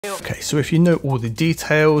Okay, so if you know all the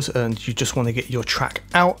details and you just want to get your track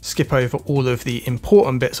out, skip over all of the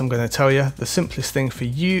important bits I'm going to tell you. The simplest thing for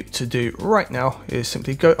you to do right now is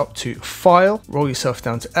simply go up to File, roll yourself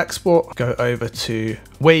down to Export, go over to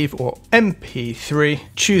WAV or MP3,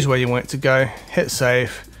 choose where you want it to go, hit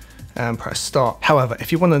Save, and press Start. However,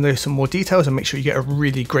 if you want to know some more details and make sure you get a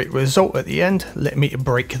really great result at the end, let me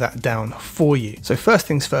break that down for you. So first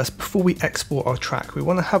things first, before we export our track, we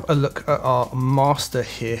want to have a look at our master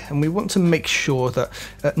here, and we want to make sure that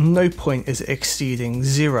at no point is it exceeding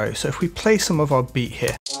 0. So if we play some of our beat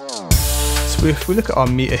here, so if we look at our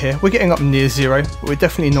meter here, we're getting up near 0, but we're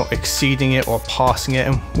definitely not exceeding it or passing it,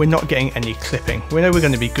 and we're not getting any clipping. We know we're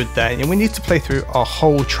going to be good there, and we need to play through our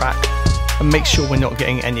whole track and make sure we're not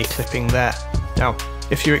getting any clipping there. Now,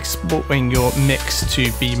 if you're exporting your mix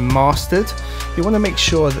to be mastered, you want to make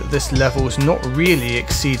sure that this level is not really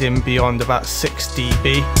exceeding beyond about 6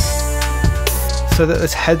 dB, so that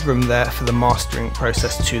there's headroom there for the mastering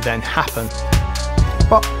process to then happen.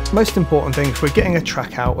 But most important thing, if we're getting a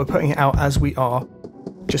track out, we're putting it out as we are,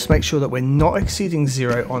 just make sure that we're not exceeding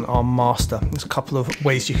 0 on our master. There's a couple of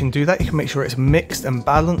ways you can do that. You can make sure it's mixed and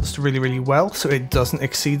balanced really well so it doesn't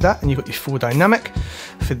exceed that, and you've got your full dynamic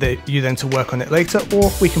for you then to work on it later,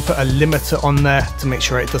 or we can put a limiter on there to make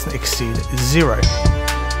sure it doesn't exceed 0.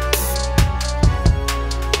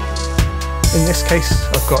 In this case,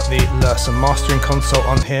 I've got the Lursen mastering console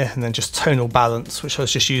on here, and then just tonal balance, which I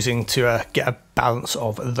was just using to get a balance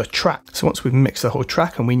of the track. So once we've mixed the whole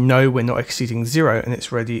track and we know we're not exceeding 0 and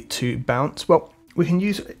it's ready to bounce, well, we can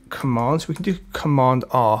use commands. We can do Command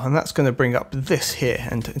R, and that's going to bring up this here,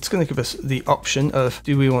 and it's going to give us the option of,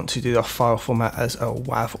 do we want to do our file format as a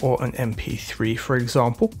WAV or an MP3, for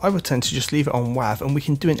example. I would tend to just leave it on WAV, and we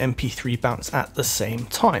can do an MP3 bounce at the same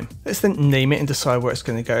time. Let's then name it and decide where it's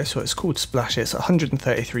going to go. So it's called Splash. It's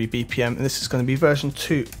 133 BPM, and this is going to be version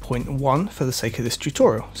 2.1 for the sake of this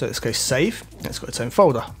tutorial. So let's go Save. It's got its own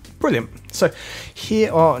folder. Brilliant. So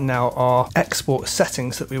here are now our export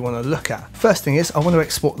settings that we want to look at. First thing is, I want to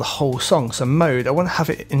export the whole song. So mode, I want to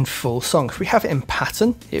have it in full song. If we have it in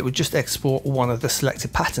pattern, it would just export one of the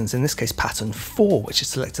selected patterns, in this case pattern 4, which is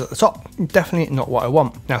selected at the top. Definitely not what I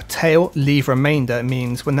want. Now tail, leave remainder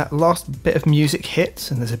means when that last bit of music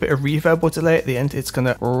hits and there's a bit of reverb or delay at the end, it's going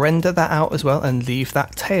to render that out as well and leave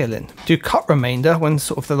that tail in. Do cut remainder when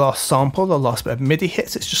sort of the last sample or last bit of MIDI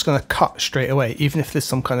hits, it's just going to cut straight away, even if there's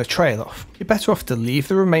some kind of trail off. You're better off to leave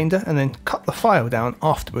the remainder and then cut the file down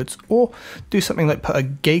afterwards, or do something like put a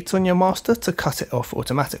gate on your master to cut it off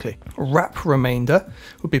automatically. Wrap remainder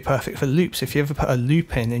would be perfect for loops. If you ever put a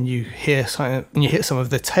loop in and you hear something and you hit some of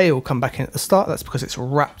the tail come back in at the start, that's because it's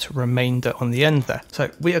wrapped remainder on the end there.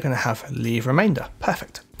 So we are going to have leave remainder.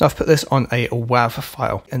 Perfect. Now I've put this on a WAV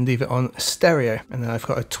file and leave it on stereo, and then I've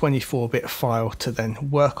got a 24-bit file to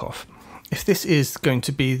then work off. If this is going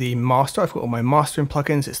to be the master, I've got all my mastering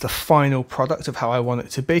plugins, it's the final product of how I want it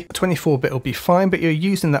to be. 24-bit will be fine, but you're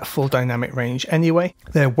using that full dynamic range anyway.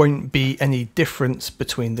 There won't be any difference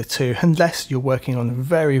between the two unless you're working on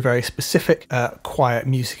very specific quiet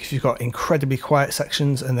music. If you've got incredibly quiet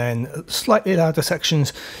sections and then slightly louder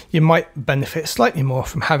sections, you might benefit slightly more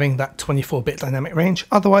from having that 24-bit dynamic range.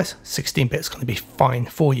 Otherwise, 16-bit is going to be fine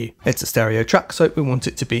for you. It's a stereo track, so we want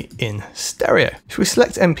it to be in stereo. If we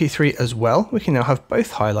select MP3 as well, we can now have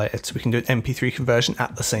both highlighted, so we can do an MP3 conversion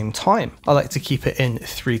at the same time. I like to keep it in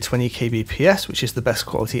 320 kbps, which is the best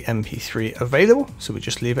quality MP3 available, so we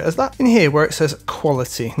just leave it as that. In here where it says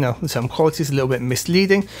quality, now the term quality is a little bit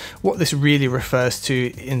misleading. What this really refers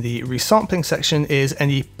to in the resampling section is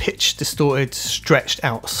any pitch distorted, stretched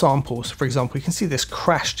out samples. For example, you can see this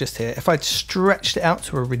crash just here. If I'd stretched it out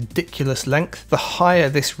to a ridiculous length, the higher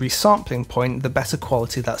this resampling point, the better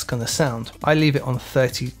quality that's going to sound. I leave it on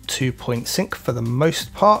 32 sync for the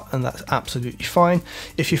most part, and that's absolutely fine.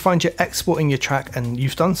 If you find you're exporting your track and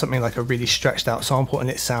you've done something like a really stretched out sample and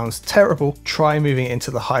it sounds terrible, try moving it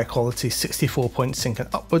into the high quality 64 point sync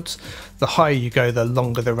and upwards. The higher you go, the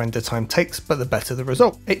longer the render time takes, but the better the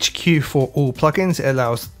result. HQ for all plugins, it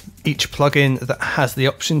allows each plugin that has the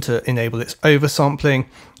option to enable its oversampling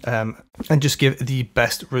and just give the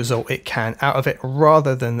best result it can out of it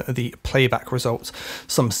rather than the playback results.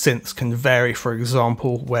 Some synths can vary, for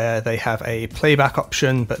example, where they have a playback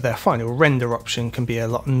option but their final render option can be a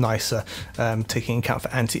lot nicer, taking account for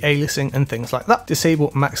anti-aliasing and things like that.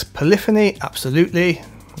 Disable max polyphony, absolutely.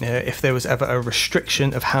 If there was ever a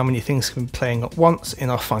restriction of how many things can be playing at once in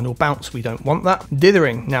our final bounce, we don't want that.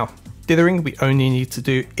 Dithering. Now, dithering we only need to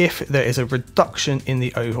do if there is a reduction in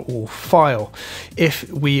the overall file.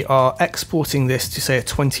 If we are exporting this to say a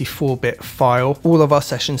 24-bit file, all of our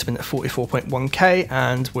sessions have been at 44.1K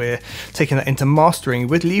and we're taking that into mastering,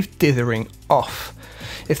 we'd leave dithering off.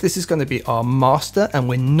 If this is going to be our master and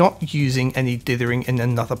we're not using any dithering in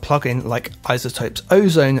another plugin like iZotope's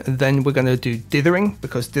Ozone, then we're going to do dithering,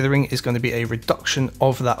 because dithering is going to be a reduction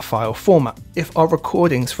of that file format. If our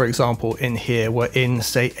recordings, for example, in here were in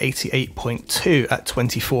say 88.2 at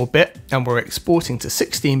 24-bit and we're exporting to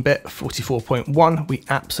 16-bit 44.1, we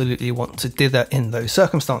absolutely want to dither in those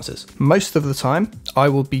circumstances. Most of the time I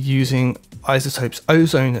will be using iZotope's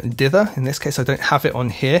Ozone dither. In this case I don't have it on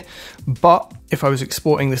here, but if I was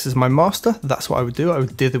exporting this as my master, that's what I would do. I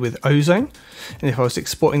would dither with Ozone. And if I was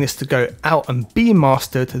exporting this to go out and be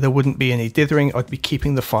mastered, there wouldn't be any dithering. I'd be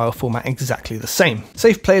keeping the file format exactly the same.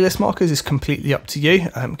 Save playlist markers is completely up to you.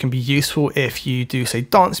 It can be useful if you do say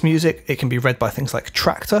dance music. It can be read by things like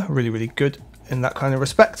Traktor, really good in that kind of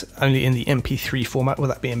respect. Only in the MP3 format will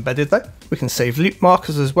that be embedded though. We can save loop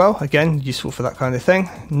markers as well, again useful for that kind of thing.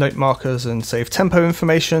 Note markers and save tempo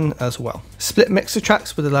information as well. Split mixer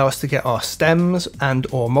tracks would allow us to get our stems and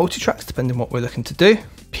or multi-tracks depending on what we're looking to do.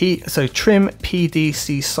 So trim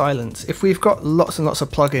PDC silence. If we've got lots and lots of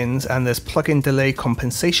plugins and there's plugin delay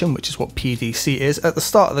compensation, which is what PDC is, at the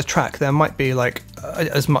start of the track there might be like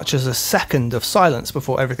as much as a second of silence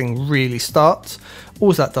before everything really starts.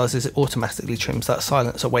 All that does is it automatically trims that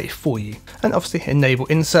silence away for you. And obviously enable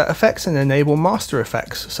insert effects and enable master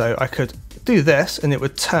effects. So I could do this and it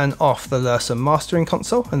would turn off the Lursa mastering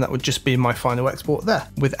console, and that would just be my final export there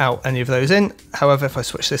without any of those in. However, if I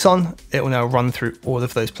switch this on, it will now run through all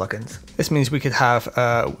of those plugins. This means we could have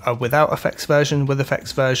a without effects version, with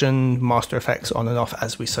effects version, master effects on and off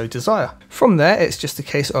as we so desire. From there, it's just a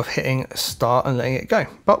case of hitting start and letting it go.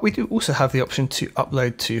 But we do also have the option to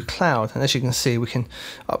upload to cloud. And as you can see, we can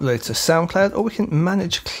upload to SoundCloud, or we can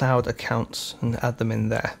manage cloud accounts and add them in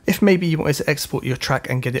there. If maybe you wanted to export your track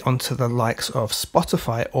and get it onto the likes of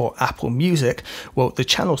Spotify or Apple Music, well, the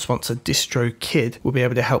channel sponsor DistroKid will be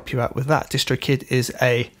able to help you out with that. DistroKid is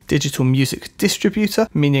a digital music distributor,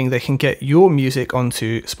 meaning they can get your music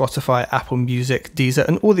onto Spotify, Apple Music, Deezer,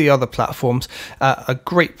 and all the other platforms at a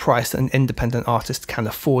great price that an independent artist can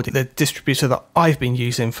afford. The distributor that I've been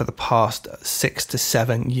using for the past 6 to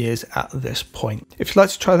 7 years at this point. If you'd like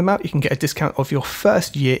to try them out, you can get a discount of your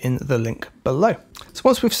first year in the link below. So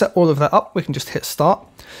once we've set all of that up, we can just hit start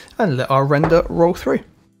and let our render roll through.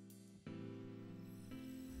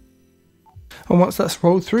 And once that's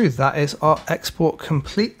rolled through, that is our export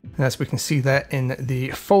complete. And as we can see there in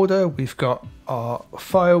the folder, we've got our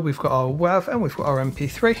file, we've got our WAV, and we've got our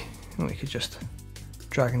MP3. And we could just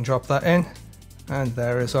drag and drop that in. And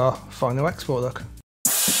there is our final export look.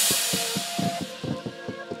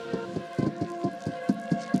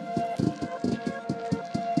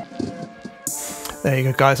 There you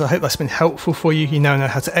go guys, I hope that's been helpful for you. You now know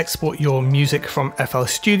how to export your music from FL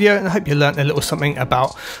Studio, and I hope you learned a little something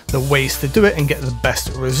about the ways to do it and get the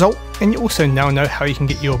best result. And you also now know how you can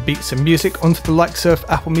get your beats and music onto the likes of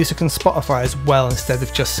Apple Music and Spotify as well, instead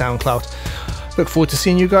of just SoundCloud. Look forward to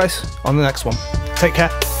seeing you guys on the next one. Take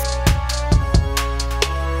care.